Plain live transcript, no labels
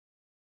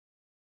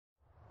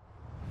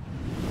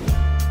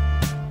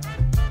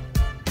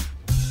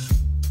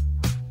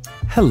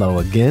Hello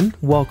again.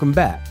 Welcome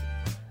back.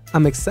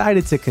 I'm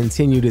excited to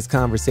continue this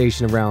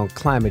conversation around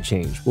climate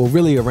change. Well,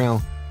 really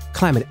around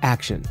climate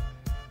action,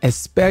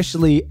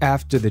 especially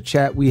after the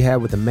chat we had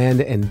with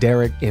Amanda and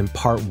Derek in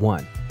part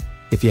 1.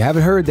 If you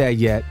haven't heard that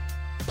yet,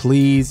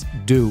 please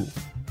do.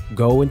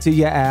 Go into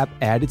your app,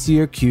 add it to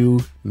your queue,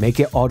 make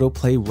it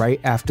autoplay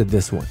right after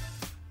this one.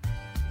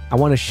 I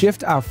want to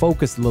shift our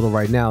focus a little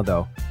right now,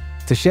 though,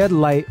 to shed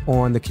light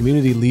on the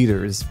community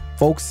leaders,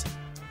 folks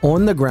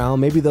on the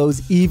ground, maybe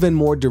those even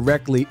more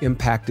directly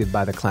impacted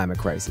by the climate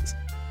crisis.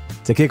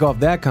 To kick off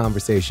that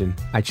conversation,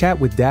 I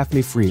chat with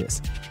Daphne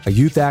Frias, a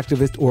youth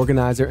activist,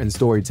 organizer, and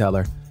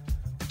storyteller.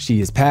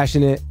 She is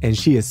passionate and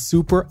she is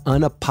super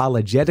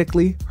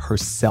unapologetically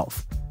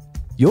herself.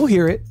 You'll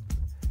hear it,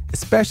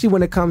 especially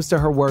when it comes to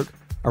her work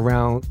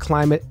around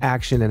climate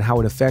action and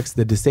how it affects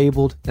the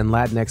disabled and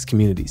Latinx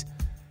communities.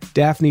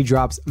 Daphne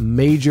drops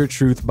major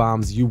truth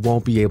bombs you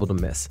won't be able to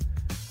miss.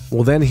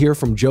 We'll then hear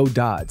from Joe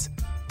Dodds,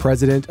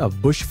 president of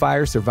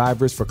Bushfire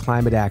Survivors for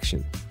Climate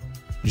Action.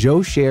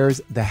 Joe shares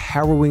the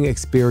harrowing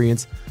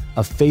experience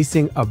of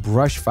facing a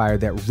brush fire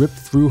that ripped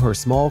through her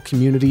small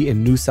community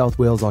in New South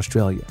Wales,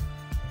 Australia.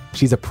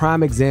 She's a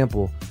prime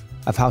example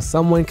of how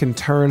someone can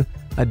turn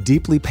a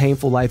deeply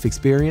painful life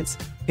experience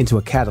into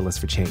a catalyst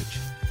for change.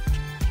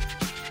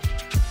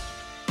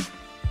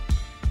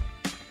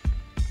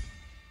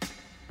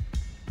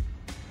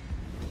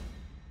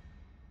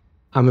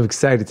 I'm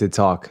excited to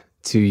talk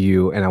to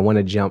you, and I want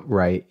to jump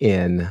right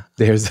in.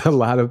 There's a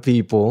lot of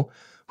people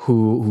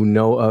who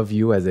know of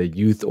you as a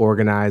youth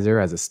organizer,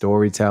 as a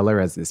storyteller,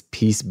 as this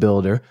peace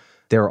builder.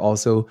 There are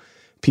also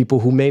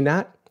people who may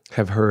not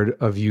have heard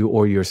of you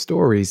or your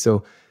story.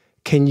 So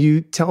can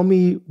you tell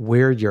me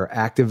where your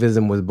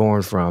activism was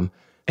born from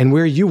and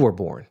where you were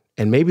born?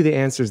 And maybe the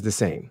answer is the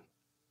same.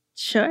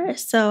 Sure.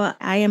 So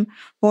I am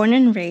born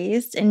and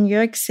raised in New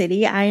York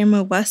City. I am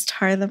a West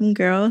Harlem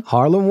girl.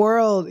 Harlem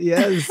World,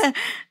 yes.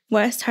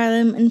 West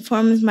Harlem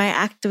informs my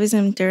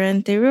activism through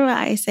and through.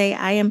 I say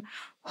I am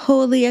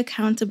wholly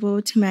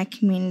accountable to my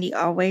community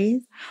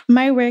always.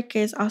 My work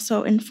is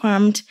also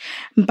informed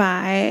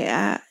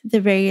by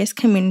the various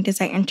communities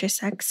I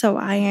intersect. So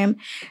I am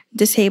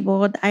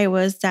disabled. I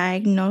was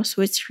diagnosed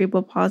with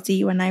cerebral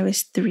palsy when I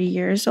was 3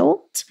 years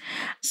old.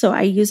 So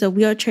I use a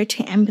wheelchair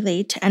to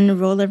ambulate and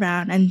roll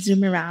around and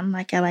zoom around,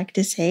 like I like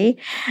to say.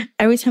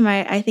 Every time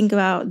I think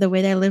about the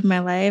way that I live my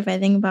life, I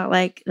think about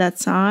like that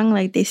song,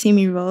 like they see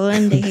me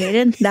rolling, they hate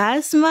it.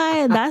 That's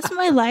my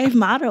life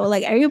motto.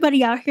 Like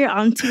everybody out here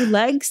on 2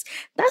 legs,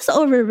 that's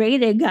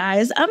overrated,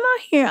 guys. I'm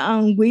out here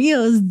on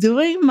wheels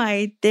doing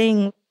my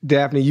thing.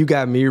 Daphne, you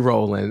got me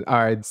rolling. All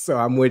right, so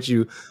I'm with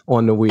you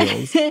on the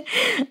wheels.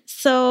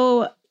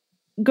 So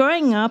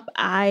growing up,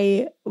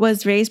 I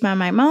was raised by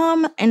my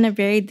mom in a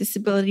very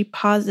disability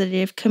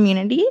positive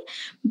community,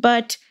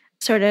 but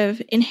sort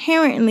of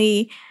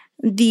inherently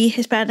the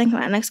Hispanic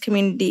Latinx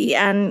community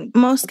and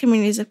most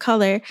communities of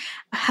color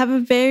have a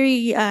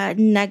very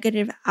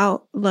negative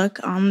outlook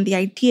on the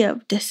idea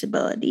of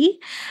disability.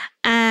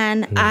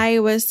 And I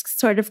was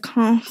sort of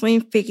constantly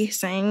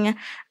facing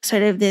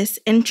sort of this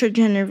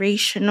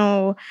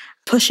intergenerational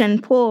push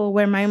and pull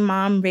where my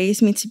mom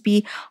raised me to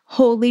be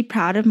wholly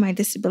proud of my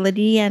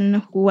disability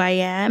and who I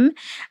am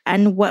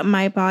and what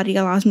my body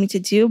allows me to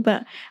do.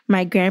 But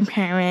my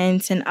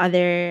grandparents and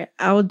other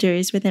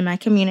elders within my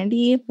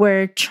community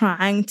were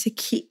trying to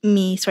keep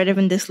me sort of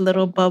in this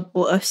little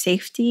bubble of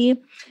safety.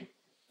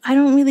 I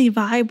don't really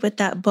vibe with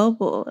that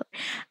bubble.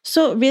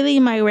 So really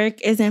my work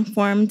is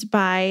informed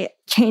by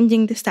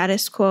changing the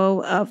status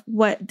quo of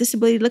what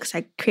disability looks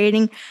like,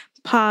 creating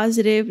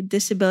positive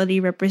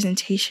disability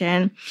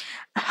representation,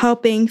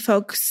 helping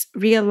folks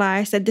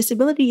realize that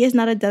disability is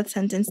not a death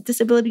sentence.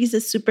 Disability is a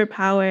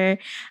superpower,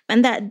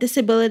 and that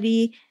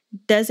disability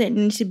doesn't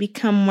need to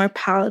become more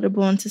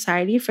palatable in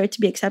society for it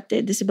to be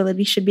accepted.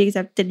 Disability should be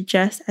accepted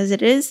just as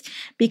it is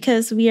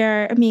because we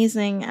are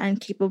amazing and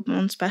capable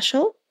and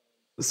special.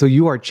 So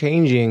you are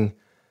changing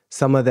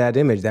some of that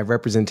image, that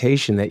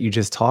representation that you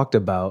just talked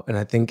about. And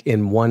I think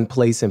in one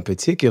place in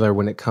particular,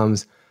 when it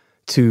comes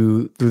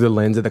to through the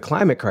lens of the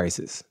climate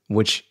crisis,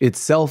 which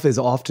itself is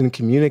often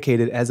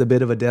communicated as a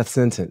bit of a death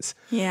sentence.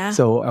 Yeah.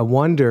 So I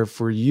wonder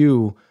for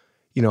you,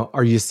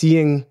 are you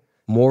seeing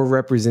more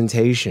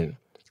representation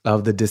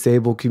of the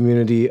disabled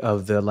community,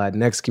 of the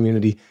Latinx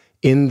community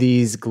in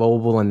these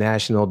global and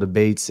national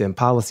debates and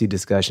policy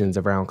discussions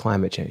around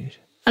climate change?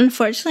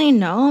 Unfortunately,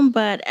 no,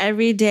 but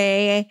every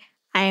day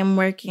I am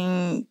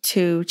working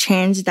to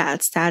change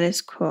that status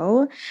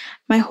quo.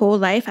 My whole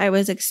life, I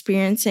was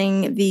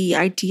experiencing the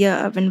idea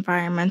of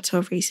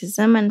environmental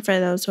racism. And for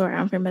those who are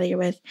unfamiliar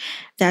with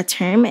that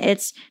term,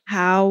 it's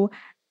how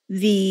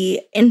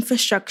the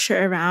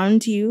infrastructure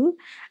around you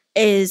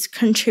is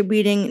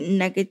contributing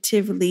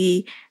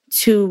negatively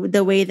to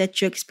the way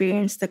that you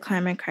experience the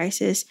climate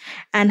crisis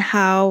and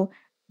how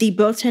the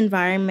built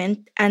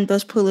environment and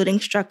those polluting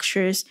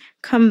structures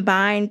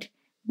combined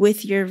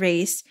with your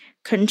race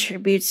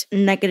contributes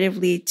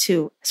negatively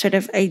to sort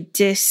of a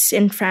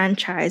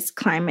disenfranchised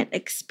climate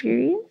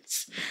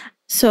experience.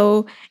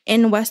 So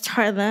in West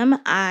Harlem,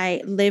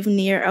 I live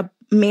near a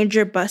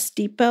major bus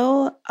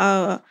depot,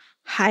 a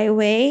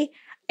highway,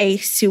 a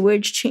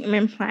sewage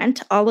treatment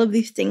plant. All of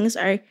these things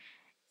are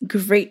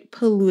great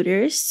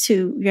polluters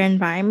to your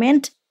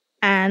environment.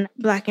 And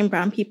Black and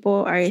Brown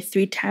people are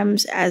 3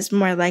 times as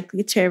more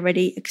likely to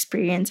already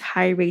experience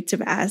high rates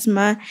of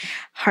asthma,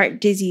 heart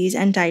disease,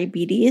 and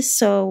diabetes.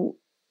 So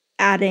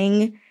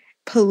adding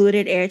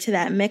polluted air to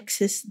that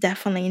mix is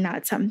definitely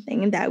not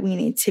something that we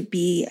need to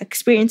be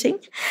experiencing.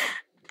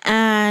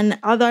 And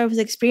although I was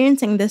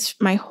experiencing this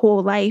my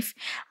whole life,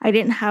 I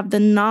didn't have the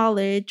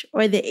knowledge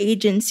or the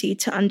agency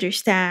to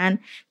understand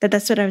that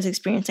that's what I was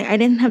experiencing. I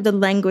didn't have the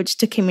language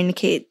to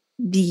communicate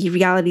the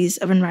realities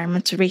of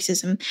environmental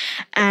racism.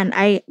 And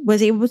I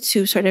was able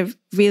to sort of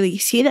really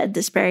see that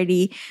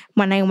disparity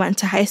when I went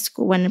to high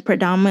school in a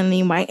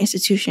predominantly white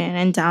institution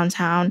in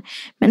downtown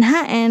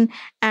Manhattan.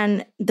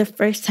 And the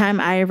first time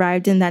I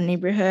arrived in that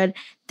neighborhood,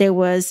 there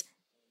was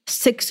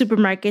 6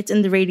 supermarkets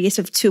in the radius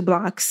of 2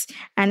 blocks.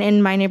 And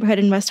in my neighborhood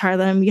in West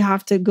Harlem, you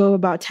have to go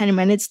about 10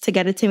 minutes to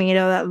get a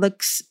tomato that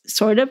looks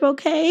sort of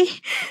okay.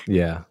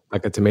 Yeah,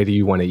 like a tomato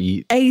you want to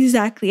eat.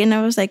 Exactly. And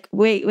I was like,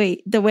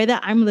 wait, the way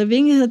that I'm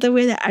living is not the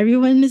way that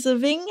everyone is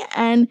living.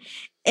 And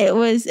it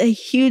was a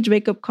huge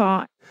wake-up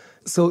call.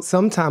 So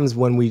sometimes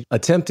when we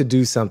attempt to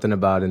do something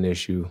about an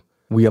issue,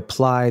 we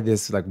apply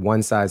this like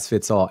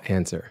one-size-fits-all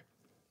answer.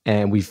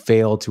 And we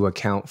fail to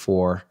account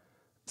for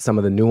some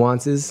of the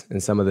nuances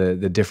and some of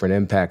the different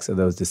impacts of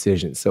those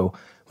decisions. So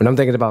when I'm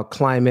thinking about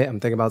climate, I'm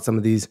thinking about some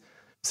of these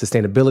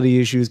sustainability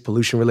issues,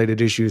 pollution-related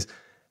issues.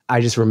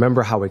 I just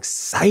remember how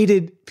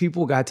excited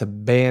people got to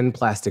ban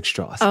plastic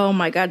straws. Oh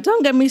my God,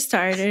 don't get me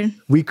started.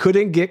 We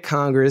couldn't get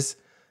Congress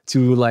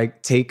to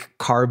like take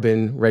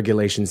carbon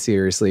regulation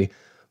seriously.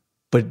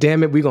 But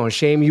damn it, we're going to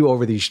shame you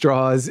over these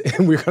straws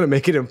and we're going to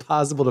make it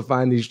impossible to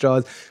find these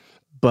straws.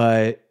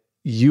 But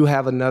you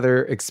have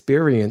another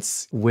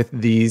experience with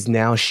these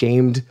now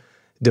shamed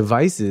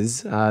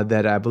devices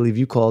that I believe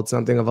you called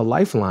something of a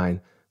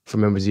lifeline for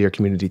members of your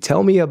community.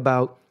 Tell me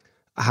about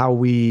how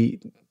we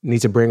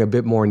need to bring a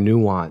bit more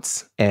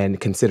nuance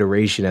and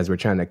consideration as we're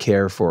trying to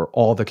care for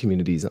all the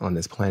communities on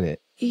this planet.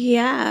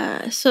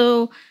 Yeah.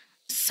 So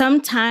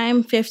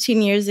sometime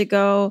 15 years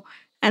ago,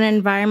 an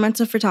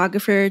environmental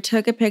photographer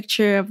took a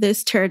picture of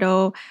this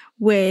turtle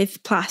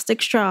with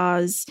plastic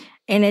straws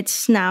in its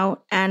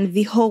snout, and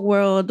the whole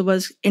world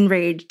was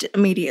enraged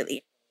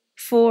immediately.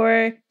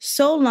 For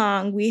so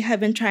long, we have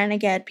been trying to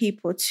get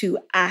people to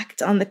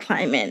act on the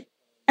climate.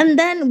 And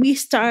then we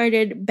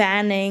started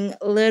banning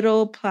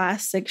little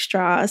plastic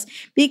straws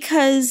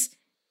because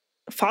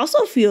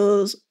fossil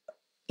fuels,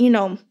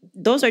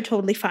 those are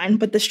totally fine.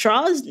 But the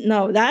straws,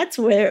 no, that's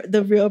where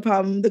the real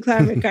problem, the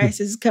climate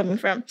crisis is coming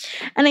from.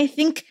 And I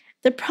think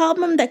the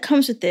problem that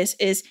comes with this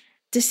is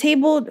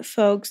disabled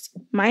folks,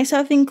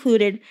 myself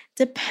included,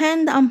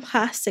 depend on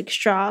plastic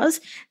straws,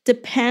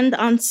 depend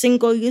on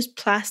single-use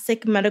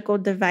plastic medical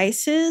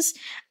devices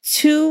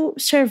to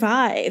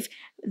survive.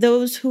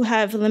 Those who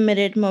have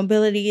limited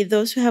mobility,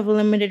 those who have a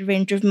limited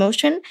range of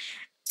motion,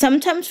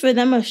 sometimes for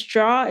them, a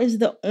straw is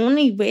the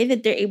only way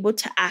that they're able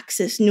to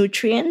access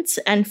nutrients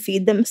and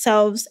feed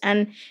themselves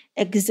and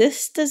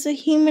exist as a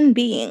human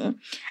being.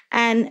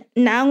 And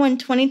now in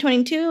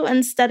 2022,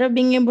 instead of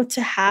being able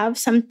to have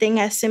something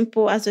as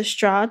simple as a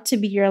straw to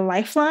be your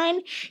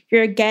lifeline,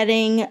 you're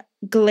getting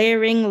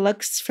glaring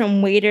looks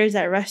from waiters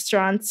at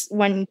restaurants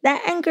when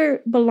that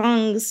anger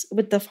belongs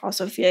with the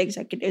fossil fuel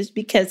executives,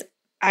 because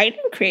I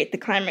didn't create the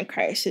climate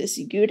crisis.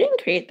 You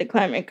didn't create the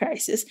climate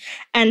crisis.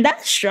 And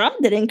that straw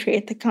didn't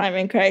create the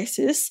climate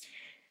crisis.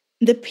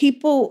 The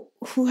people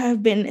who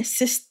have been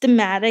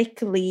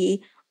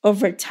systematically,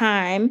 over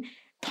time,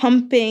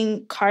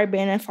 pumping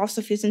carbon and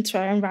fossil fuels into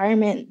our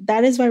environment,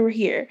 that is why we're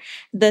here.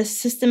 The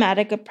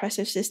systematic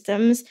oppressive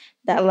systems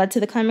that led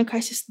to the climate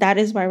crisis, that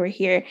is why we're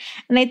here.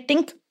 And I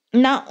think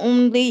not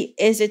only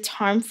is it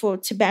harmful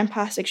to ban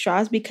plastic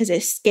straws because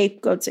it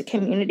scapegoats a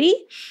community,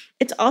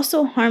 it's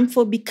also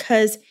harmful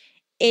because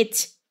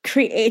it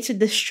creates a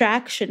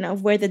distraction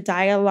of where the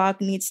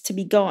dialogue needs to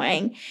be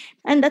going.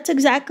 And that's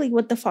exactly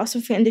what the fossil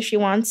fuel industry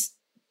wants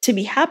to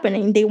be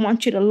happening. They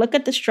want you to look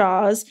at the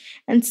straws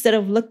instead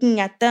of looking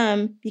at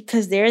them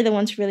because they're the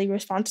ones really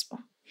responsible.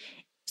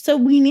 So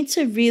we need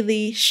to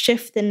really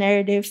shift the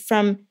narrative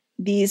from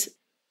these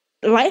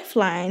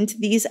lifelines,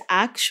 these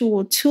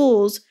actual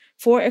tools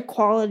for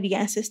equality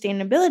and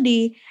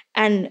sustainability,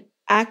 and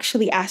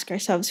actually ask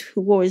ourselves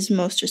who was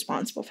most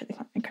responsible for the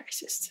climate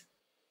crisis.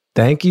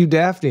 Thank you,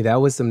 Daphne.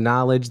 That was some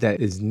knowledge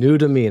that is new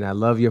to me, and I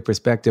love your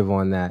perspective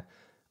on that.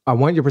 I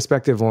want your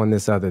perspective on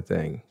this other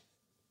thing.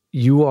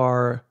 You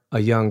are a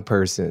young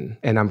person,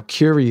 and I'm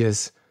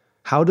curious,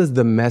 how does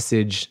the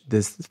message,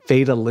 this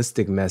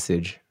fatalistic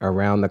message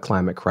around the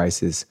climate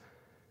crisis,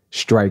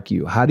 strike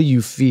you? How do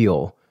you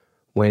feel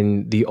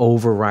when the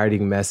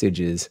overriding message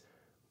is,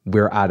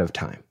 we're out of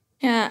time?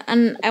 Yeah,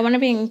 and I want to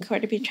be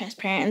incredibly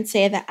transparent and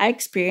say that I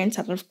experience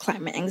a lot of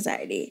climate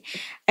anxiety,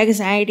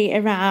 anxiety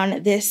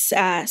around this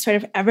sort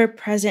of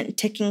ever-present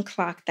ticking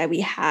clock that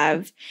we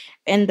have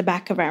in the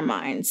back of our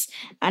minds.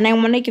 And I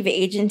want to give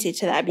agency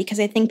to that because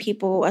I think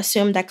people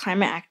assume that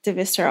climate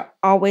activists are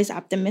always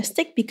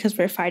optimistic because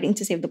we're fighting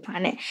to save the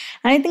planet.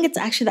 And I think it's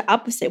actually the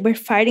opposite. We're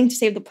fighting to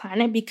save the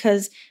planet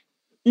because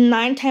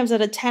 9 times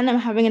out of 10, I'm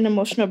having an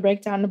emotional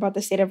breakdown about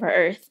the state of our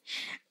earth.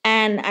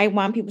 And I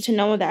want people to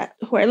know that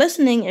who are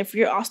listening, if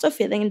you're also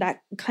feeling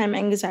that climate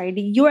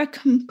anxiety, you are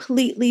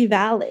completely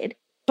valid.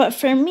 But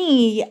for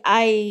me,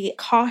 I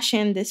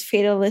caution this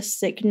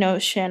fatalistic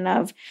notion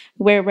of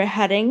where we're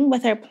heading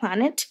with our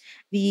planet,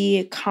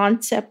 the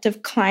concept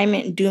of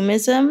climate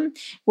doomism,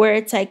 where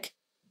it's like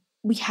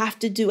we have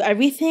to do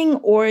everything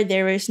or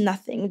there is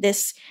nothing.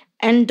 This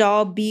end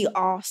all be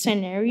all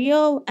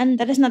scenario. And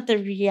that is not the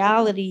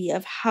reality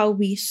of how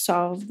we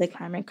solve the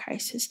climate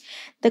crisis.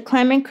 The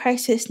climate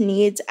crisis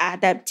needs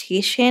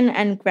adaptation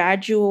and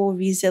gradual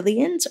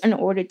resilience in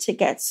order to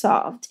get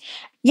solved.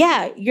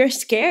 Yeah, you're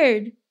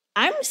scared.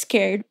 I'm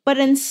scared. But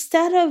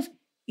instead of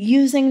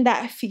using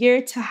that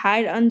fear to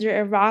hide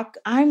under a rock,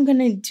 I'm going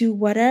to do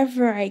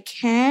whatever I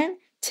can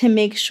to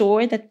make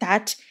sure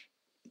that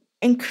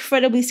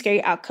incredibly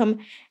scary outcome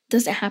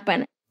doesn't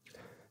happen.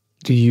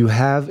 Do you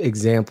have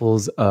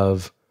examples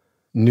of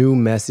new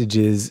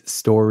messages,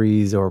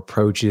 stories, or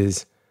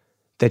approaches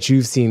that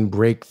you've seen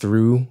break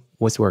through?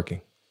 What's working?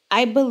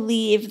 I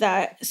believe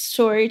that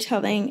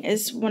storytelling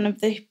is one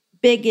of the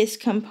biggest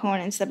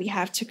components that we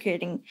have to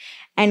creating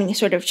any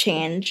sort of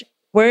change.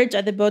 Words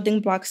are the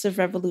building blocks of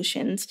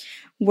revolutions.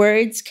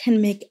 Words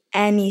can make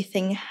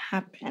anything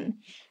happen.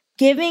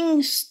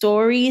 Giving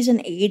stories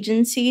and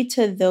agency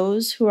to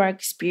those who are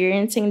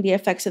experiencing the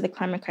effects of the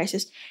climate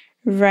crisis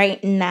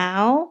right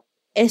now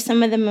is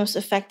some of the most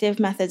effective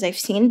methods I've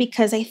seen,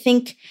 because I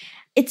think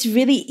it's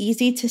really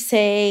easy to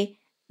say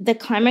the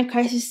climate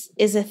crisis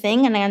is a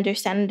thing and I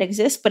understand it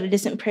exists, but it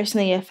doesn't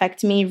personally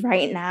affect me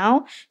right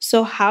now.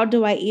 So how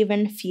do I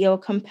even feel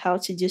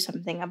compelled to do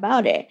something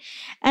about it?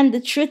 And the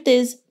truth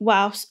is,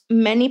 whilst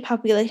many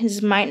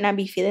populations might not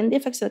be feeling the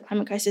effects of the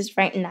climate crisis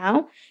right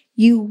now,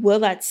 you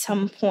will at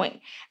some point.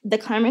 The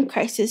climate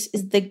crisis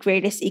is the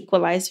greatest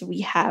equalizer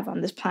we have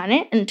on this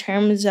planet in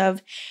terms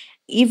of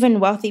even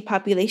wealthy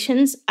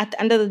populations. At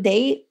the end of the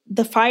day,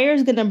 the fire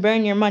is going to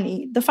burn your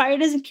money. The fire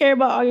doesn't care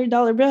about all your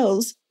dollar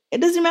bills. It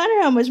doesn't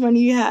matter how much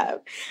money you have.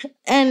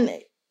 And,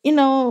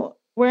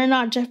 we're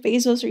not Jeff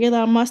Bezos or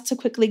Elon Musk to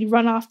quickly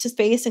run off to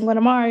space and go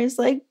to Mars.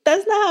 Like,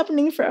 that's not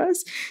happening for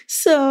us.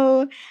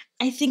 So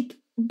I think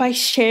by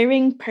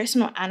sharing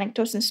personal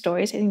anecdotes and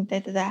stories, I think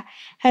that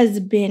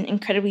has been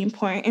incredibly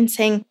important in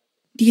saying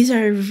these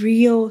are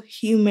real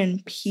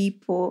human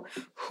people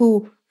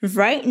who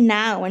right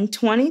now in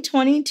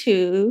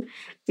 2022,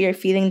 we are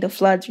feeling the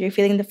floods, we are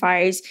feeling the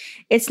fires.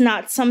 It's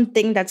not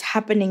something that's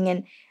happening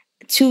in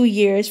 2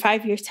 years,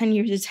 5 years, 10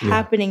 years. It's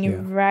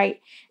happening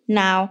right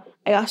now.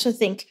 I also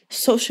think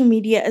social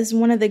media is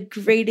one of the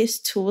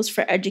greatest tools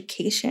for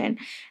education,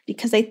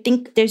 because I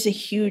think there's a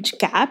huge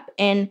gap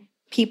in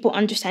people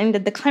understanding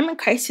that the climate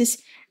crisis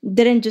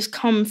didn't just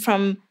come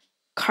from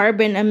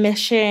carbon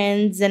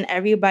emissions and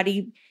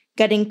everybody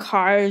getting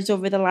cars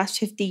over the last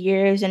 50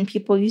 years and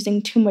people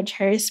using too much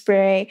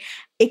hairspray.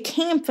 It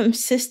came from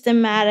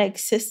systematic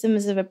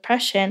systems of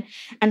oppression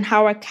and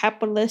how our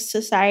capitalist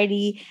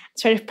society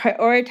sort of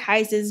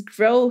prioritizes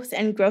growth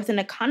in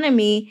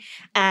economy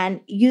and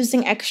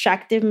using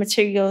extractive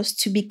materials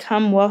to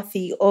become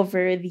wealthy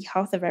over the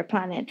health of our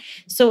planet.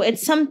 So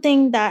it's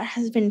something that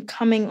has been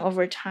coming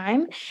over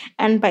time.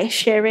 And by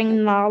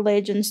sharing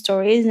knowledge and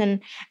stories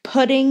and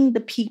putting the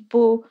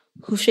people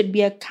who should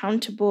be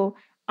accountable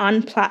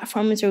on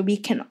platforms where we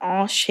can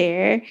all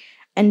share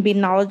and be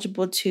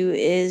knowledgeable to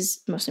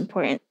is most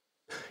important.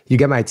 You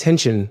get my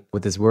attention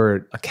with this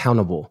word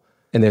accountable.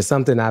 And there's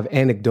something I've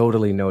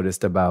anecdotally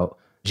noticed about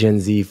Gen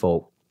Z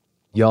folk.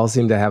 Y'all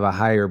seem to have a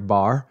higher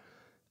bar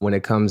when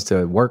it comes to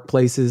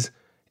workplaces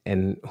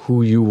and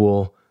who you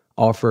will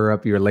offer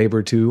up your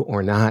labor to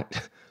or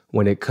not,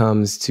 when it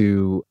comes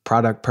to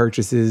product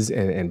purchases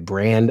and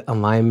brand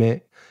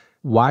alignment.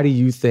 Why do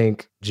you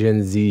think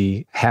Gen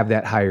Z have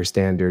that higher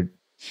standard?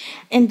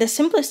 In the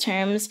simplest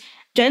terms,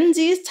 Gen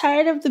Z is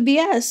tired of the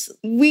BS.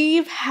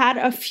 We've had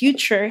a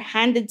future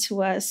handed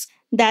to us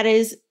that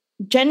is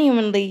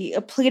genuinely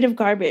a plate of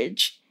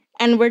garbage,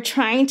 and we're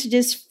trying to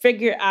just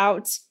figure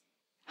out,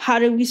 how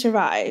do we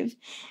survive?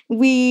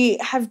 We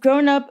have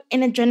grown up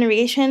in a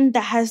generation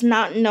that has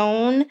not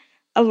known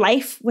a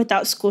life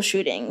without school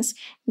shootings.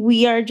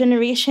 We are a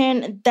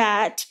generation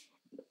that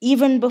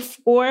even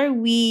before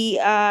we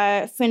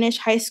finish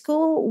high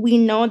school, we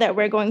know that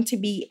we're going to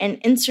be in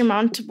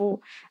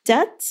insurmountable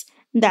debts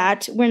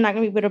that we're not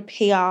going to be able to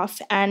pay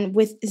off, and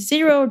with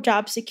zero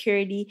job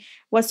security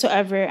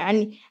whatsoever.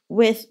 And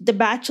with the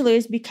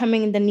bachelor's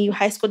becoming the new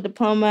high school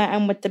diploma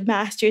and with the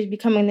master's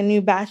becoming the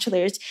new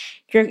bachelor's,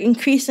 you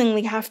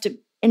increasingly have to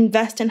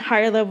invest in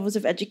higher levels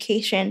of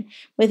education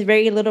with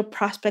very little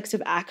prospects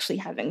of actually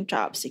having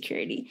job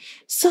security.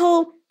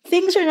 So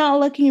things are not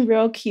looking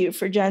real cute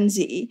for Gen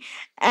Z.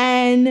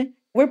 And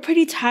we're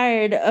pretty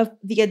tired of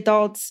the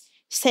adults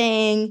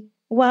saying,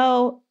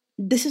 well,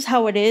 this is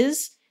how it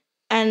is.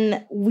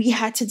 And we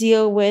had to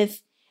deal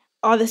with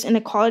all this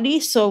inequality.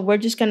 So we're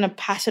just going to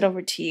pass it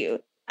over to you.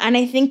 And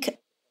I think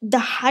the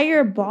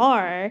higher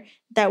bar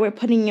that we're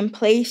putting in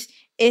place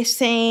is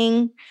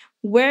saying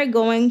we're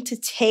going to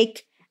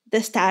take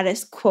the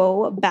status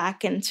quo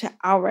back into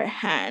our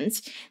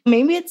hands.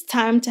 Maybe it's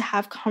time to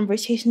have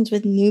conversations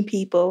with new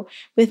people,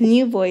 with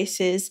new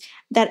voices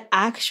that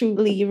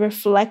actually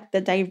reflect the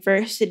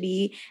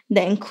diversity,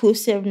 the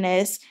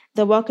inclusiveness,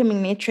 the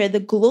welcoming nature, the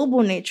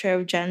global nature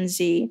of Gen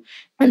Z,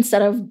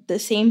 instead of the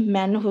same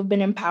men who've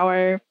been in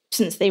power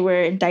since they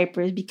were in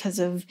diapers because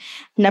of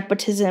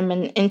nepotism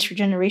and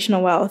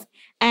intergenerational wealth.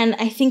 And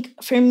I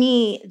think for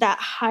me, that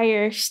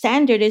higher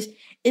standard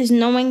is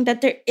knowing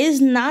that there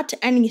is not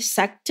any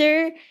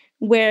sector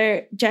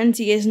where Gen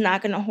Z is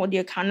not going to hold you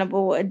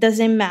accountable. It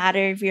doesn't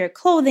matter if you're a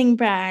clothing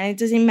brand. It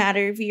doesn't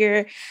matter if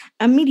you're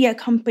a media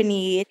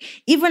company.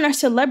 Even our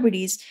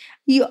celebrities,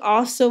 you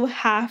also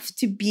have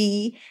to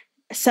be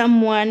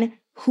someone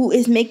who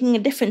is making a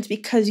difference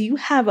because you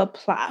have a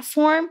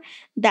platform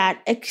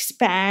that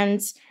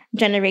expands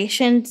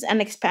generations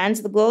and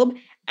expands the globe.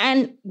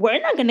 And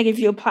we're not going to give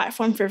you a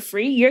platform for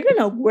free. You're going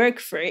to work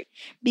for it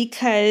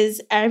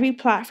because every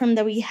platform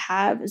that we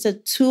have is a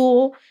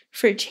tool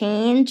for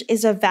change,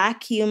 is a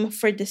vacuum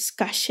for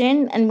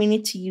discussion, and we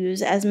need to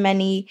use as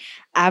many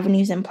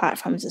avenues and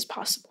platforms as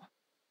possible.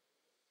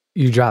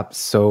 You dropped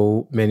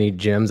so many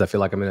gems. I feel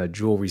like I'm in a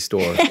jewelry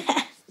store.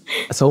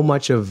 So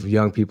much of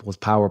young people's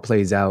power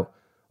plays out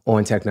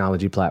on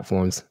technology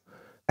platforms.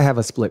 I have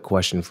a split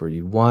question for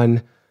you.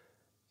 One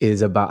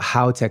is about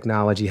how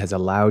technology has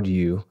allowed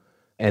you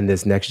and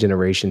this next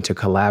generation to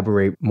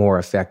collaborate more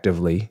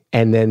effectively.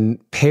 And then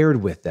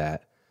paired with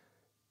that,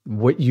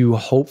 what you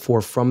hope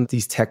for from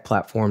these tech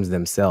platforms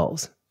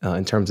themselves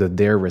in terms of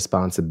their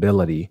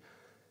responsibility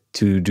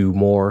to do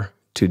more,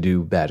 to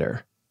do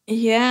better.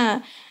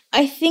 Yeah,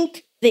 I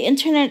think the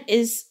internet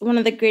is one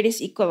of the greatest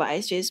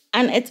equalizers.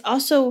 And it's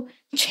also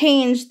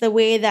changed the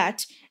way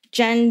that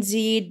Gen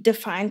Z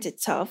defines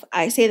itself.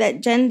 I say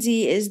that Gen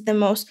Z is the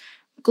most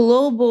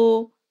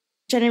global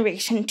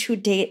generation to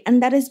date,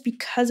 and that is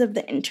because of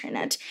the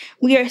internet.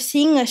 We are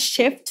seeing a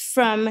shift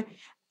from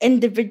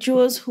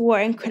individuals who are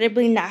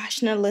incredibly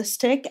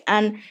nationalistic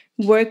and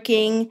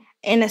working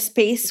in a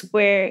space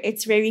where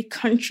it's very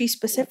country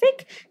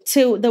specific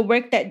to the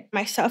work that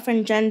myself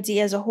and Gen Z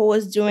as a whole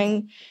is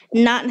doing,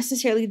 not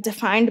necessarily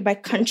defined by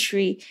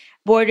country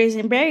borders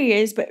and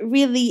barriers, but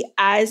really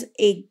as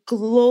a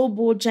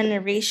global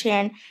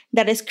generation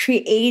that is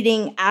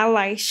creating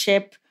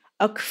allyship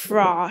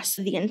across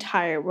the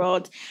entire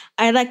world.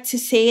 I like to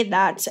say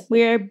that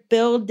we're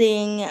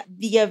building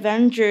the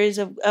Avengers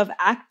of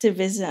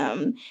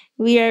activism.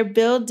 We are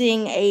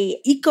building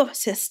a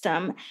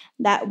ecosystem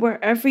that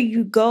wherever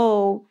you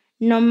go,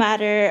 no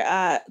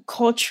matter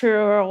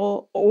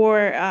cultural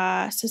or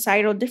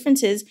societal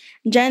differences,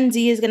 Gen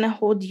Z is going to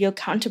hold you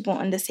accountable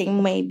in the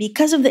same way.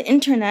 Because of the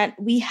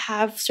internet, we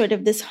have sort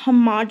of this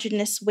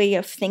homogenous way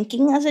of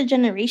thinking as a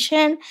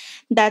generation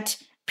that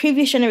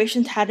previous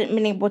generations hadn't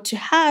been able to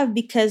have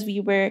because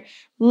we were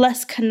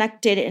less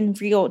connected in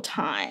real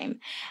time.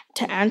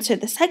 To answer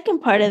the second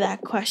part of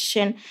that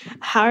question,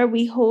 how are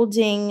we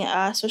holding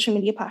social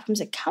media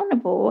platforms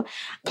accountable?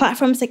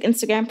 Platforms like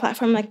Instagram,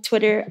 platforms like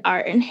Twitter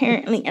are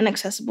inherently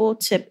inaccessible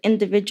to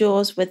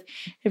individuals with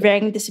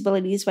varying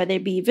disabilities, whether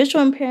it be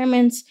visual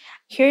impairments,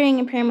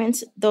 hearing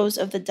impairments, those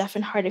of the deaf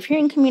and hard of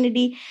hearing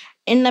community.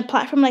 In a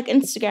platform like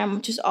Instagram,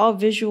 which is all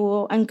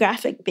visual and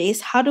graphic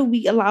based, how do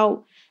we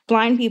allow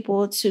blind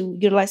people to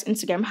utilize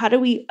Instagram? How do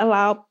we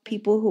allow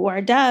people who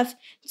are deaf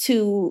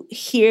to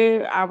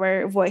hear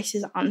our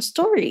voices on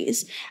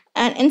stories?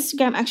 And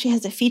Instagram actually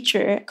has a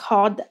feature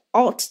called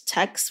alt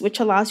text, which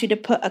allows you to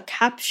put a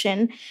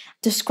caption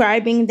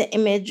describing the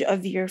image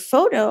of your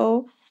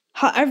photo.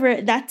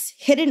 However, that's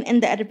hidden in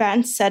the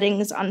advanced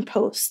settings on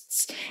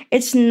posts.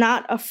 It's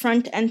not a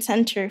front and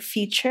center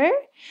feature.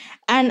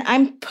 And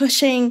I'm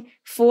pushing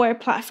for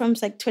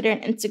platforms like Twitter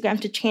and Instagram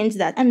to change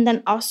that. And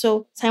then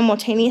also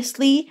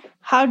simultaneously,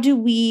 how do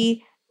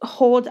we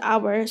hold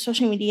our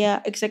social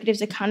media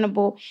executives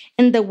accountable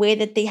in the way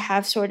that they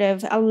have sort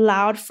of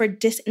allowed for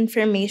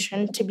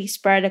disinformation to be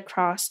spread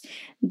across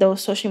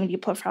those social media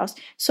profiles?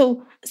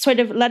 So sort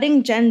of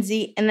letting Gen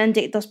Z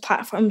inundate those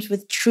platforms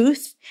with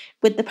truth,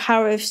 with the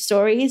power of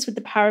stories, with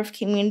the power of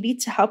community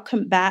to help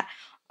combat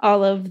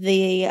all of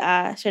the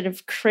sort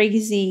of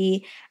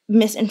crazy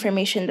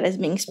misinformation that is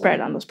being spread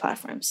on those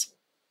platforms.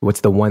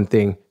 What's the one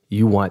thing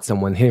you want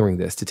someone hearing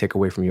this to take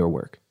away from your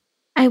work?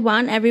 I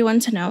want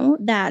everyone to know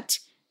that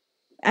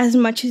as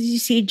much as you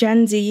see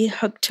Gen Z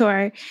hooked to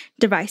our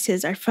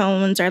devices, our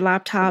phones, our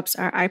laptops,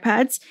 our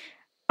iPads,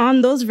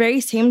 on those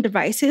very same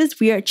devices,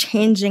 we are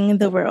changing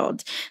the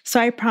world. So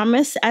I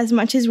promise, as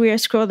much as we are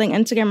scrolling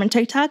Instagram and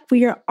TikTok,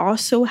 we are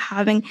also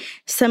having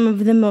some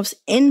of the most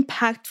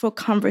impactful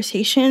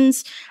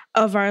conversations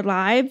of our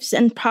lives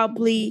and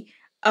probably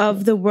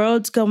of the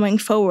world going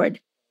forward.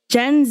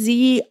 Gen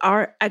Z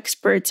are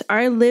experts.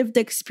 Our lived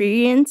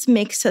experience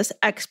makes us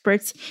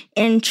experts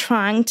in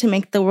trying to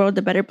make the world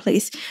a better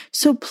place.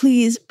 So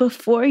please,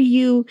 before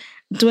you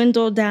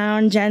dwindle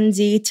down Gen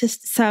Z to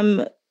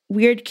some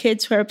weird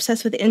kids who are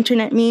obsessed with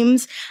internet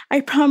memes,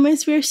 I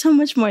promise we are so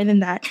much more than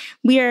that.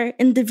 We are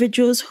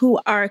individuals who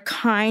are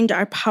kind,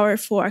 are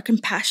powerful, are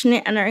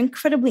compassionate, and are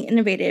incredibly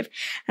innovative.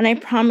 And I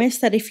promise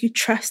that if you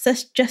trust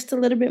us just a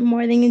little bit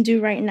more than you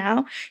do right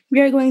now, we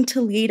are going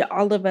to lead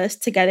all of us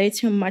together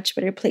to a much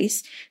better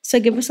place. So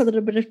give us a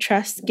little bit of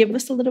trust, give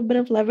us a little bit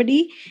of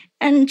levity,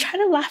 and try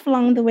to laugh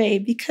along the way,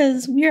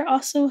 because we are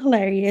also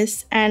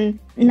hilarious, and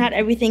not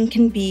everything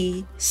can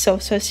be so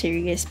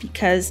serious,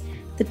 because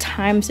the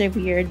times are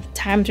weird, the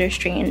times are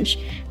strange,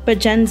 but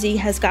Gen Z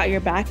has got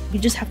your back. You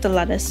just have to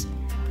let us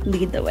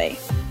lead the way.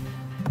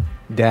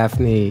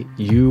 Daphne,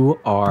 you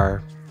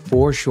are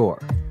for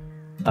sure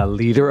a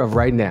leader of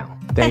right now.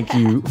 Thank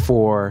you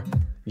for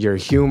your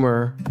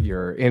humor,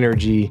 your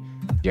energy,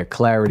 your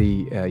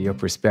clarity, your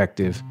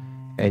perspective,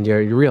 and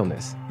your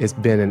realness. It's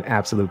been an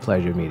absolute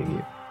pleasure meeting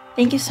you.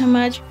 Thank you so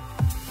much.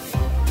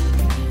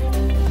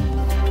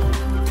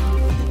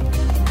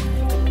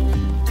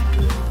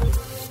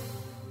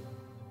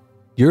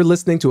 You're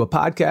listening to a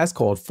podcast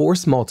called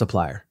Force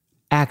Multiplier,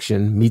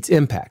 Action Meets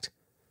Impact.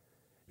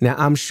 Now,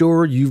 I'm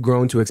sure you've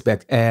grown to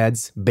expect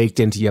ads baked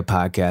into your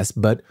podcast,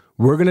 but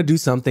we're going to do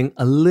something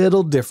a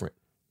little different.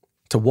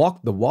 To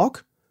walk the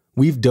walk,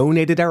 we've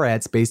donated our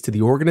ad space to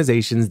the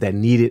organizations that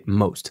need it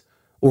most,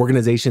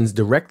 organizations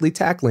directly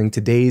tackling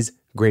today's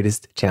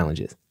greatest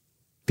challenges.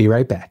 Be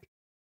right back.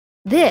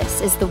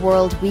 This is the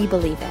world we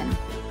believe in,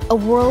 a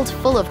world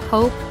full of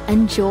hope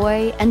and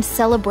joy and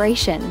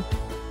celebration.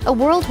 A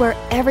world where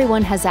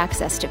everyone has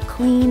access to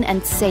clean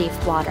and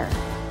safe water.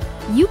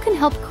 You can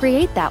help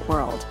create that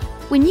world.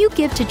 When you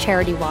give to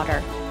Charity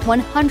Water,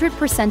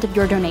 100% of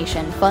your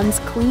donation funds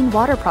clean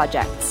water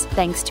projects,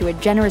 thanks to a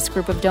generous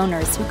group of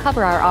donors who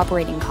cover our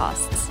operating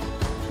costs.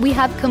 We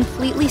have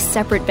completely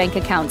separate bank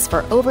accounts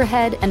for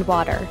overhead and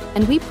water,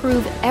 and we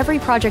prove every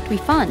project we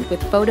fund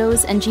with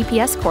photos and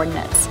GPS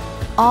coordinates.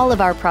 All of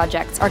our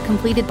projects are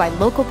completed by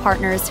local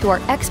partners who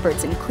are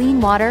experts in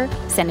clean water,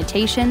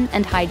 sanitation,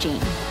 and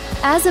hygiene.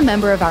 As a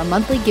member of our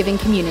monthly giving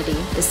community,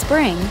 this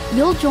spring,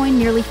 you'll join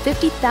nearly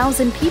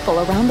 50,000 people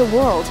around the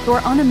world who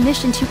are on a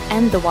mission to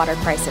end the water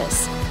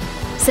crisis.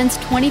 Since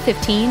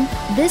 2015,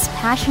 this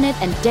passionate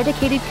and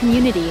dedicated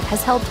community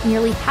has helped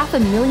nearly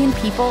 500,000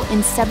 people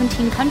in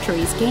 17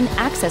 countries gain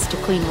access to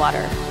clean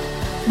water.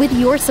 With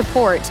your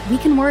support, we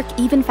can work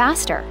even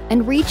faster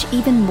and reach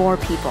even more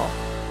people.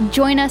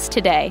 Join us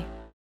today.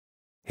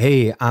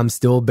 Hey, I'm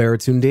still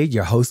Baratunde,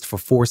 your host for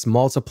Force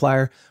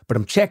Multiplier, but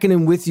I'm checking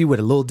in with you with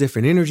a little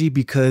different energy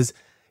because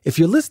if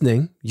you're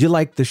listening, you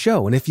like the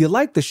show. And if you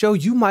like the show,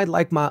 you might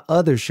like my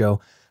other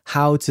show,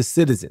 How to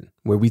Citizen,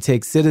 where we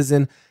take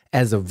citizen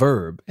as a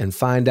verb and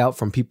find out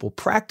from people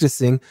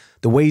practicing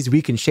the ways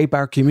we can shape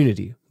our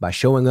community by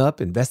showing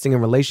up, investing in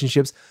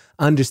relationships,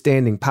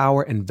 understanding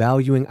power, and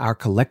valuing our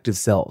collective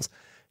selves.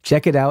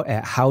 Check it out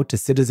at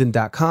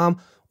howtocitizen.com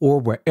or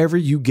wherever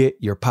you get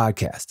your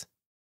podcast.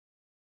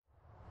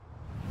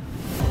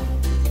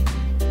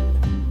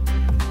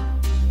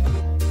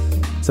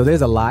 So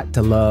there's a lot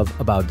to love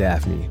about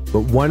Daphne,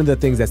 but one of the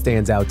things that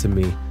stands out to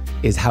me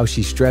is how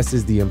she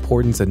stresses the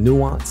importance of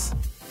nuance.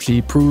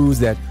 She proves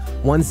that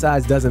one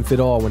size doesn't fit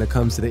all when it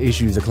comes to the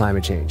issues of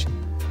climate change.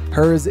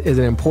 Hers is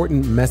an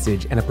important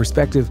message and a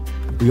perspective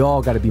we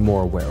all got to be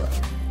more aware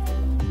of.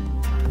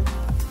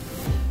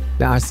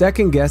 Now, our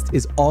second guest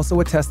is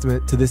also a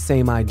testament to this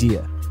same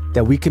idea,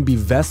 that we can be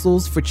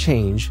vessels for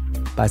change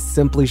by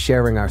simply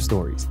sharing our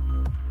stories.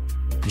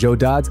 Jo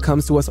Dodds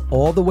comes to us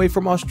all the way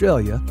from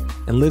Australia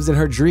and lives in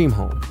her dream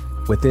home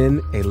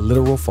within a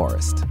literal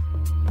forest.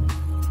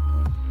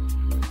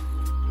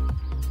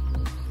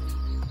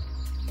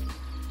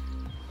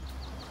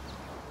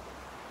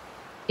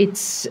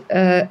 It's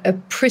a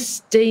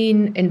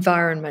pristine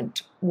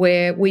environment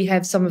where we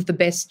have some of the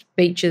best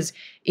beaches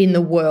in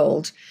the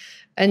world.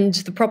 And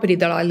the property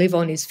that I live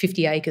on is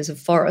 50 acres of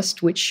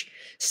forest, which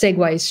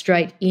segues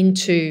straight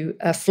into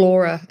a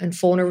flora and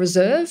fauna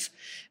reserve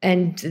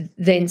and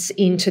thence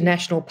into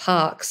national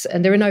parks.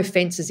 And there are no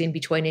fences in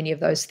between any of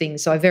those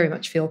things. So I very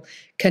much feel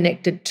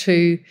connected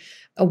to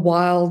a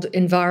wild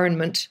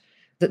environment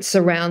that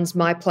surrounds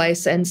my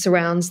place and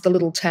surrounds the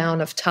little town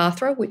of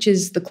Tathra, which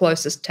is the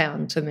closest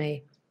town to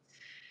me.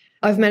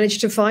 I've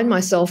managed to find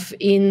myself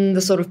in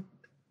the sort of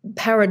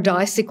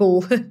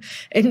paradisical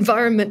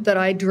environment that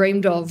I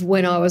dreamed of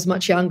when I was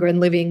much younger and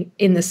living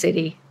in the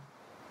city.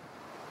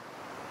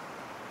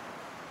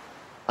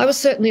 I was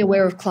certainly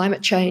aware of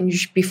climate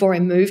change before I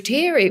moved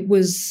here. It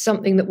was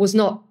something that was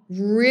not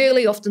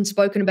really often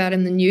spoken about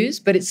in the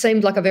news, but it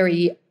seemed like a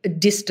very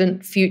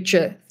distant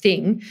future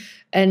thing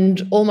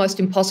and almost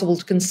impossible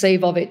to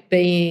conceive of it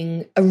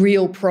being a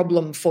real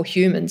problem for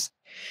humans.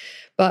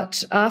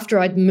 But after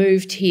I'd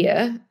moved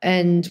here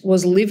and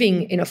was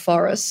living in a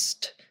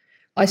forest,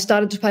 I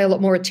started to pay a lot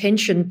more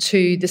attention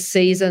to the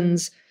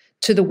seasons,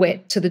 to the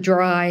wet, to the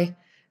dry,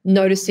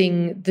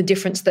 noticing the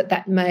difference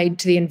that made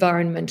to the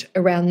environment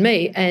around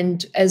me.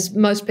 And as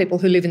most people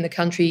who live in the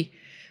country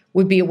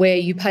would be aware,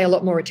 you pay a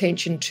lot more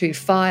attention to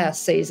fire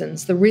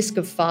seasons, the risk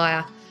of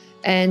fire,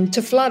 and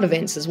to flood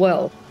events as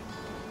well.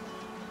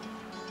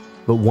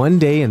 But one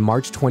day in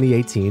March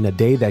 2018, a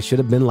day that should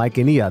have been like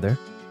any other,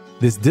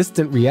 this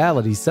distant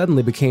reality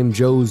suddenly became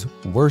Jo's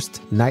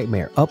worst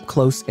nightmare, up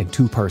close and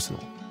too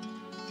personal.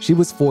 She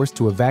was forced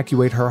to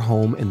evacuate her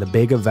home in the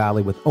Bega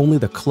Valley with only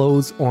the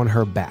clothes on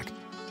her back.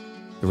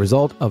 The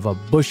result of a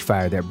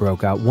bushfire that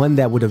broke out, one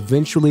that would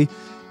eventually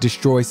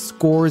destroy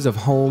scores of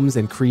homes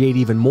and create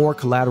even more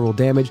collateral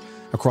damage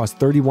across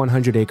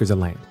 3,100 acres of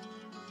land.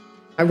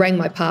 I rang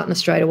my partner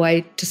straight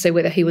away to see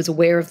whether he was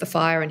aware of the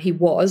fire, and he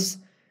was.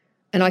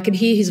 And I could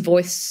hear his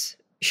voice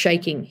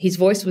shaking. His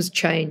voice was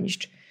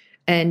changed,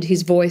 and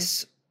his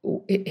voice,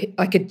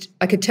 I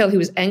could tell he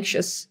was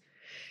anxious.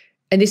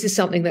 And this is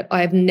something that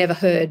I have never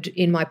heard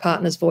in my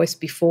partner's voice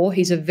before.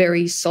 He's a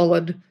very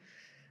solid,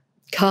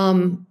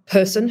 calm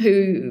person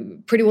who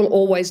pretty well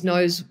always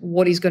knows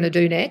what he's going to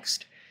do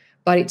next.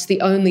 But it's the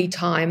only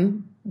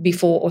time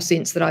before or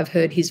since that I've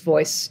heard his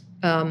voice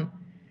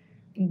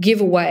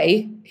give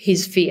away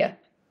his fear.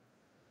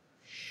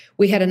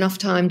 We had enough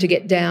time to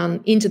get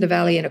down into the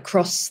valley and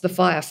across the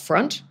fire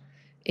front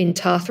in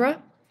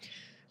Tathra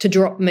to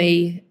drop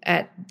me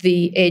at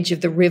the edge of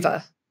the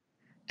river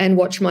and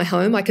watch my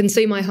home. I can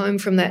see my home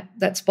from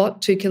that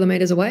spot 2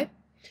 kilometres away.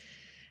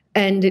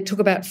 And it took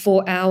about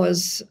 4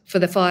 hours for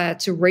the fire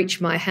to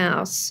reach my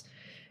house,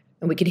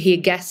 and we could hear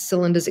gas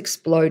cylinders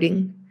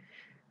exploding.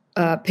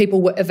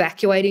 People were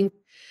evacuating,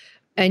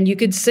 and you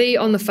could see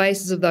on the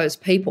faces of those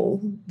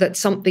people that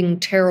something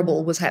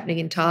terrible was happening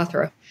in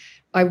Tathra.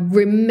 I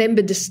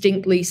remember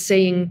distinctly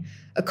seeing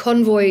a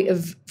convoy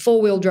of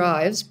four-wheel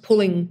drives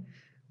pulling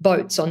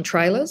boats on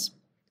trailers,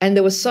 and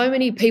there were so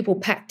many people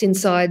packed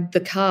inside the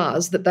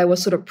cars that they were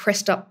sort of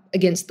pressed up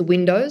against the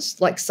windows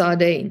like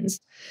sardines.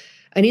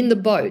 And in the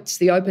boats,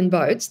 the open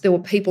boats, there were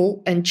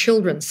people and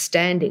children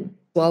standing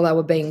while they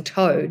were being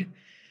towed.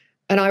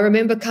 And I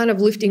remember kind of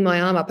lifting my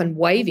arm up and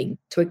waving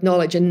to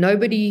acknowledge, and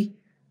nobody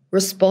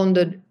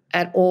responded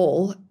at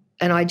all.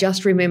 And I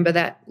just remember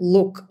that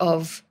look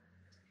of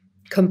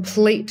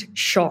complete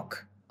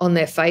shock on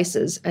their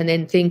faces, and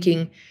then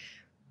thinking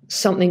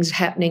something's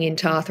happening in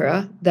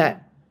Tathra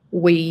that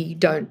we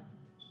don't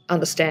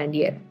understand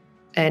yet.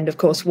 And of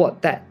course,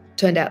 what that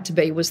turned out to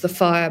be was the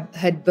fire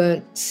had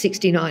burnt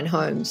 69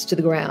 homes to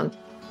the ground.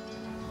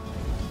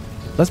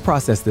 Let's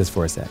process this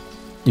for a sec.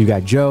 You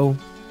got Jo,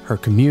 her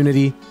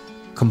community,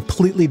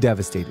 completely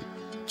devastated,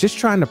 just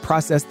trying to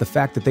process the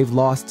fact that they've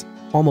lost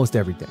almost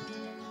everything.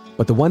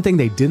 But the one thing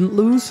they didn't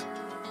lose,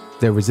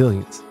 their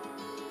resilience.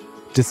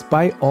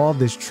 Despite all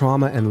this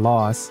trauma and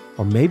loss,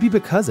 or maybe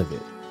because of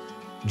it,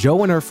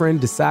 Jo and her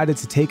friend decided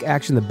to take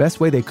action the best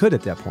way they could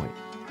at that point,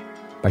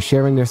 by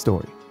sharing their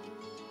story.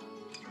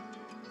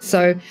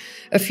 So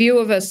a few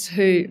of us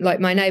who, like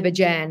my neighbour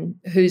Jan,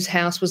 whose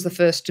house was the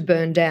first to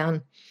burn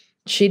down,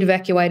 she'd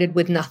evacuated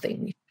with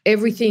nothing.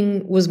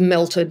 Everything was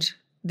melted.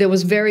 There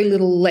was very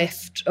little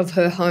left of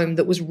her home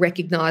that was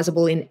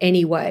recognisable in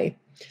any way.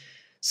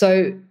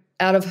 So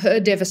out of her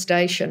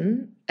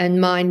devastation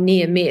and my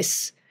near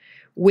miss,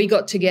 we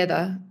got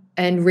together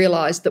and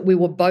realised that we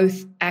were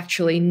both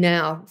actually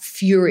now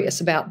furious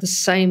about the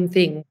same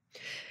thing.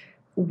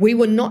 We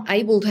were not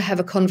able to have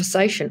a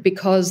conversation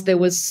because there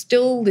was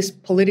still this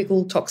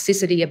political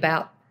toxicity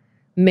about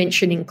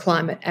mentioning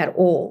climate at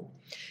all,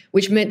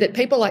 which meant that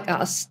people like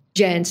us,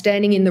 Jan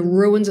standing in the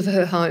ruins of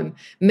her home,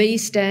 me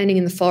standing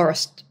in the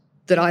forest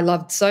that I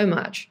loved so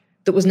much,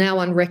 that was now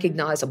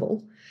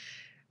unrecognisable,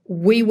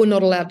 we were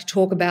not allowed to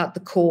talk about the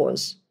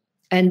cause.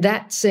 And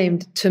that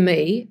seemed to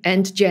me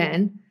and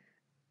Jan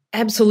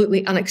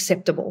absolutely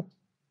unacceptable,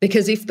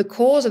 because if the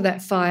cause of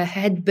that fire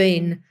had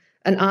been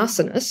an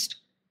arsonist,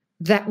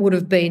 that would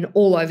have been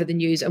all over the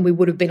news and we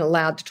would have been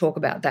allowed to talk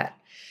about that.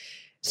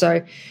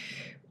 So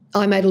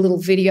I made a little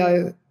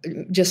video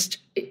just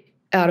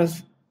out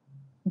of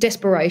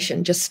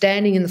desperation, just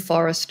standing in the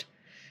forest,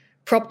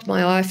 propped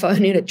my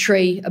iPhone in a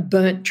tree, a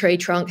burnt tree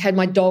trunk, had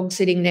my dog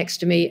sitting next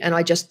to me, and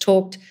I just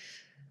talked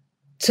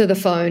to the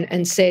phone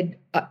and said,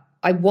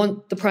 I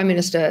want the Prime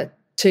Minister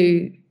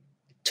to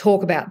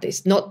talk about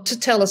this, not to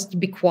tell us to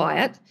be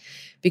quiet,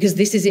 because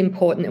this is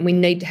important and we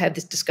need to have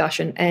this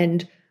discussion,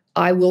 and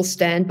I will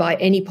stand by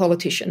any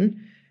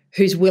politician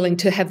who's willing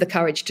to have the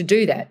courage to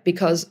do that,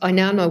 because I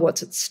now know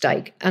what's at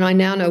stake and I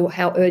now know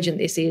how urgent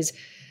this is.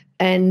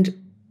 And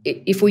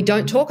if we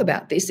don't talk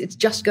about this, it's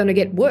just going to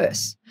get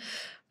worse.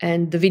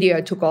 And the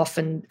video took off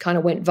and kind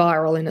of went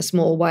viral in a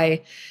small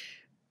way,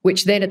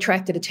 which then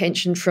attracted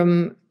attention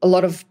from a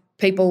lot of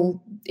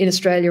people in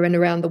Australia and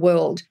around the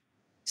world.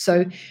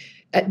 So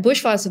at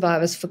Bushfire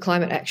Survivors for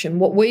Climate Action,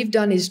 what we've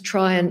done is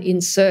try and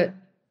insert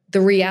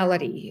the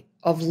reality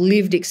of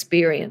lived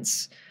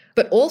experience,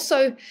 but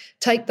also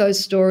take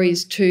those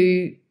stories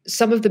to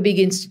some of the big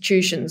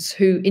institutions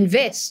who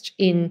invest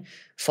in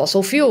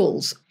fossil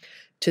fuels,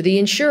 to the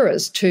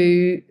insurers,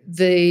 to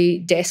the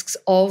desks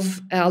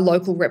of our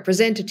local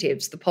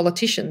representatives, the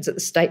politicians at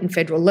the state and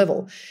federal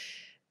level.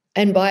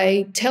 And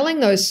by telling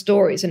those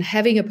stories and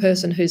having a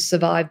person who's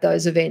survived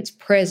those events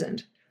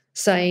present,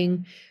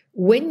 saying,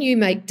 when you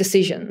make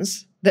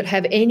decisions that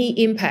have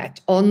any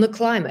impact on the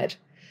climate,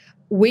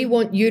 we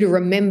want you to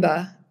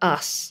remember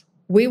us.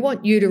 We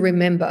want you to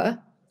remember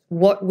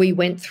what we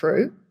went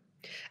through,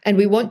 and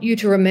we want you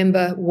to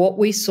remember what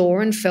we saw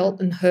and felt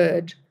and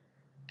heard,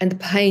 and the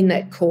pain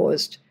that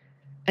caused,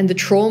 and the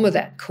trauma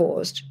that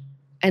caused,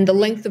 and the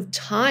length of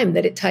time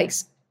that it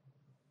takes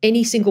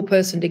any single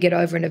person to get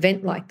over an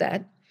event like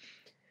that.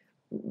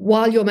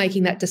 While you're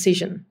making that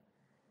decision,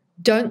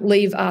 don't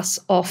leave us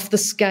off the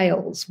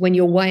scales when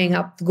you're weighing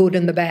up the good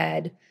and the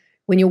bad,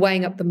 when you're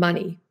weighing up the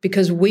money,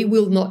 because we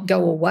will not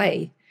go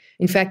away.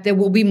 In fact, there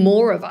will be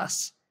more of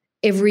us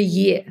every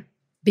year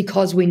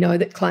because we know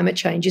that climate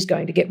change is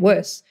going to get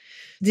worse.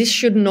 This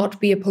should not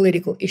be a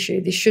political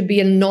issue. This should be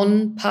a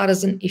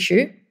non-partisan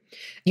issue.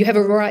 You have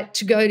a right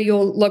to go to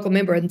your local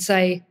member and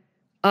say,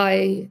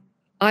 I've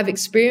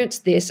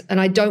experienced this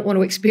and I don't want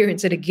to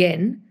experience it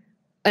again,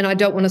 and I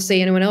don't want to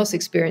see anyone else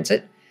experience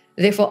it.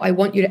 Therefore, I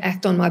want you to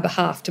act on my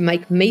behalf to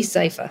make me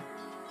safer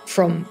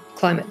from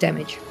climate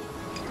damage.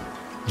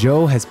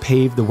 Jo has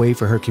paved the way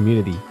for her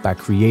community by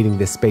creating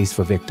this space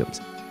for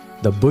victims,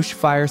 the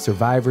Bushfire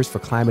Survivors for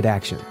Climate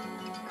Action.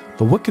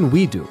 But what can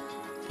we do,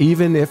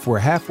 even if we're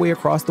halfway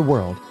across the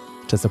world,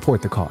 to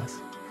support the cause?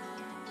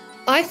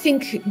 I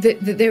think that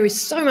there is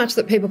so much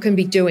that people can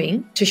be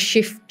doing to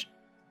shift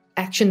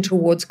action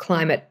towards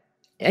climate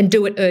and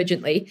do it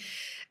urgently.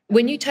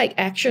 When you take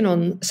action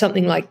on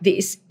something like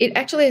this, it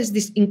actually has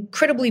this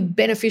incredibly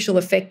beneficial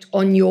effect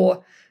on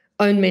your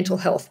own mental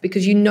health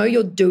because you know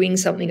you're doing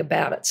something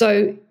about it.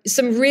 So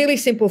some really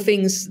simple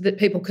things that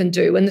people can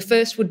do. And the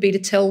first would be to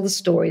tell the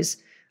stories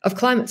of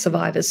climate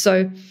survivors.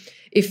 So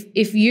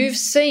if you've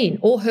seen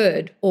or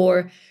heard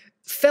or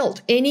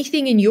felt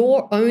anything in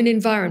your own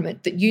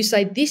environment that you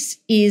say this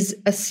is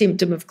a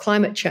symptom of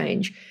climate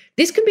change,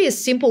 this can be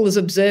as simple as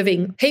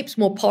observing heaps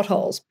more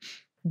potholes.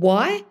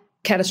 Why?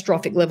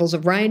 Catastrophic levels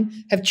of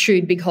rain have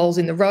chewed big holes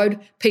in the road.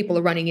 People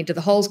are running into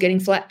the holes, getting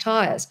flat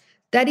tires.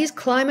 That is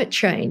climate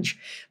change.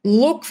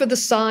 Look for the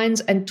signs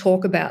and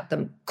talk about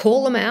them.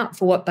 Call them out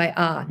for what they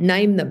are.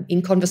 Name them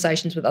in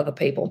conversations with other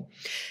people.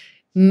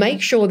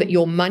 Make sure that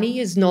your money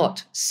is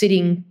not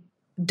sitting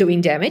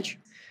doing damage.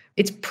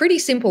 It's pretty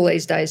simple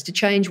these days to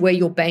change where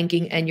you're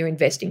banking and you're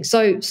investing.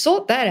 So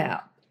sort that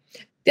out.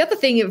 The other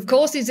thing, of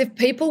course, is if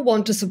people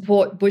want to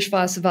support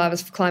Bushfire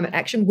Survivors for Climate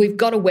Action, we've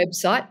got a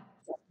website.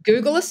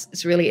 Google us.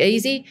 It's really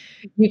easy.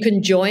 You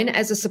can join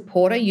as a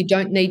supporter. You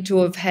don't need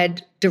to have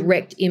had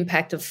direct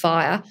impact of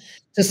fire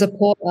to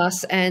support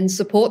us and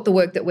support the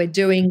work that we're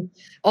doing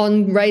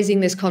on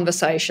raising this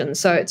conversation.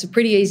 So it's a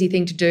pretty easy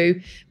thing to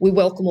do. We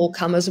welcome all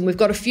comers, and we've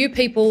got a few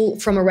people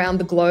from around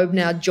the globe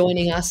now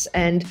joining us,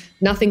 and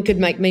nothing could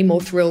make me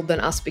more thrilled than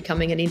us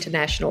becoming an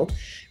international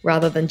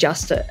rather than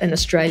just an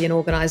Australian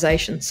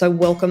organisation. So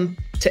welcome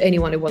to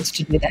anyone who wants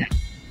to do that.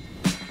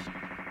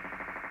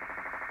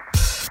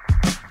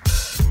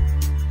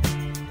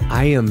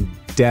 I am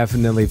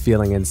definitely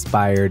feeling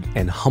inspired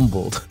and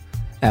humbled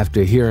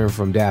after hearing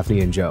from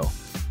Daphne and Jo.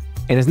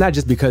 And it's not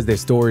just because their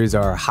stories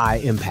are high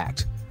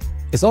impact.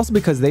 It's also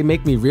because they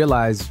make me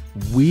realize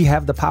we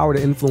have the power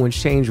to influence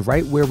change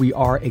right where we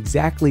are,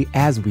 exactly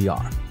as we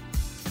are.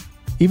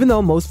 Even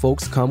though most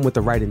folks come with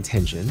the right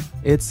intention,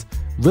 it's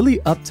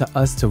really up to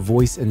us to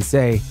voice and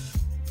say,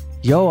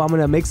 yo, I'm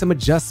gonna make some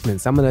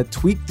adjustments. I'm gonna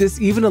tweak this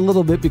even a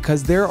little bit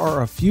because there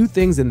are a few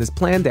things in this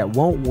plan that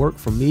won't work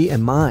for me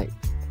and mine.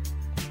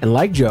 And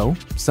like Jo,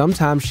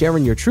 sometimes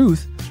sharing your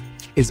truth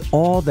is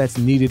all that's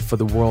needed for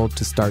the world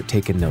to start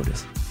taking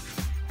notice.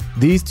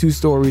 These two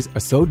stories are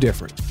so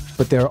different,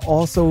 but they're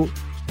also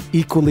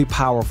equally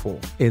powerful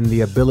in the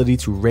ability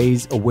to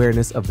raise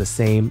awareness of the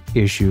same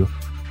issue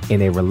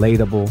in a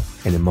relatable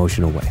and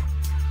emotional way.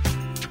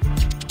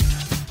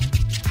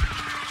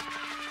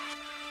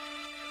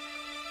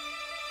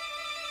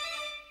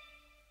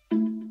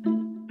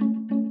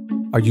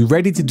 Are you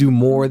ready to do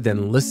more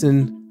than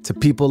listen to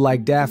people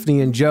like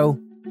Daphne and Jo?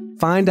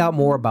 Find out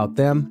more about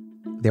them,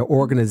 their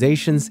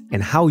organizations,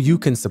 and how you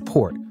can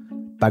support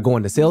by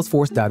going to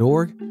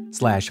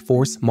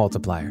salesforce.org/Force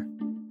Multiplier.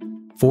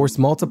 Force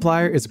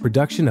Multiplier is a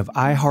production of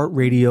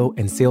iHeartRadio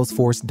and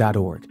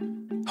Salesforce.org,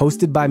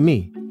 hosted by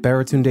me,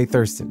 Baratunde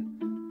Thurston.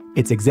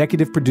 It's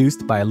executive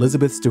produced by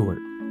Elizabeth Stewart,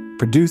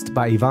 produced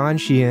by Yvonne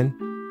Sheehan,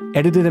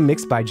 edited and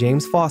mixed by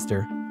James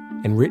Foster,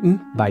 and written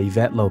by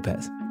Yvette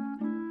Lopez.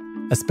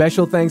 A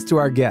special thanks to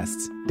our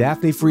guests,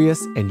 Daphne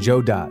Frias and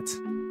Jo Dodds.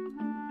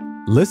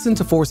 Listen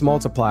to Force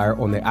Multiplier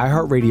on the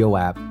iHeartRadio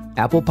app,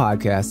 Apple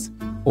Podcasts,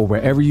 or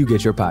wherever you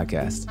get your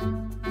podcasts.